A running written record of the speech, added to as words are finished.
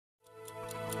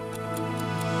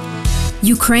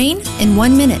Ukraine in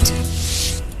 1 minute.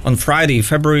 On Friday,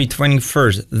 February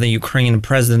 21st, the Ukrainian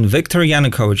President Victor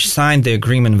Yanukovych signed the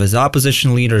agreement with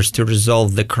opposition leaders to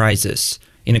resolve the crisis.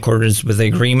 In accordance with the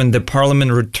agreement, the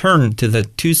parliament returned to the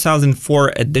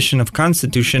 2004 edition of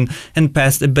Constitution and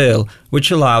passed a bill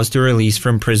which allows to release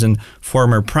from prison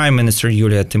former Prime Minister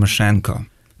Yuliya Tymoshenko.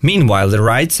 Meanwhile, the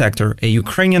right sector, a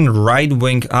Ukrainian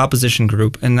right-wing opposition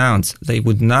group, announced they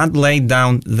would not lay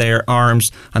down their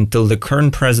arms until the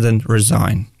current president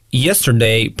resigned.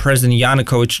 Yesterday, President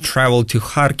Yanukovych traveled to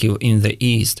Kharkiv in the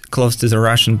east, close to the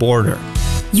Russian border.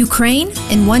 Ukraine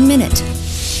in 1 minute.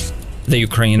 The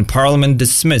Ukrainian parliament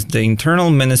dismissed the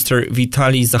Internal Minister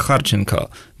Vitaliy Zaharchenko.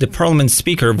 The parliament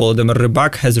speaker Volodymyr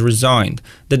Rybak has resigned.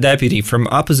 The deputy from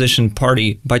opposition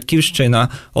party Batkivschyna,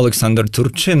 Oleksandr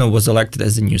Turchynov, was elected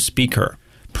as the new speaker.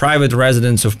 Private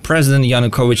residence of President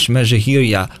Yanukovych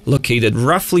Mezehirya, located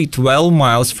roughly 12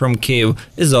 miles from Kyiv,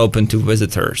 is open to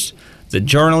visitors. The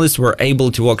journalists were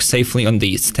able to walk safely on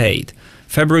the estate.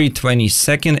 February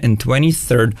 22nd and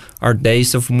 23rd are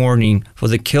days of mourning for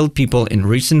the killed people in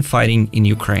recent fighting in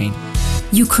Ukraine.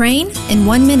 Ukraine in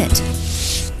 1 minute.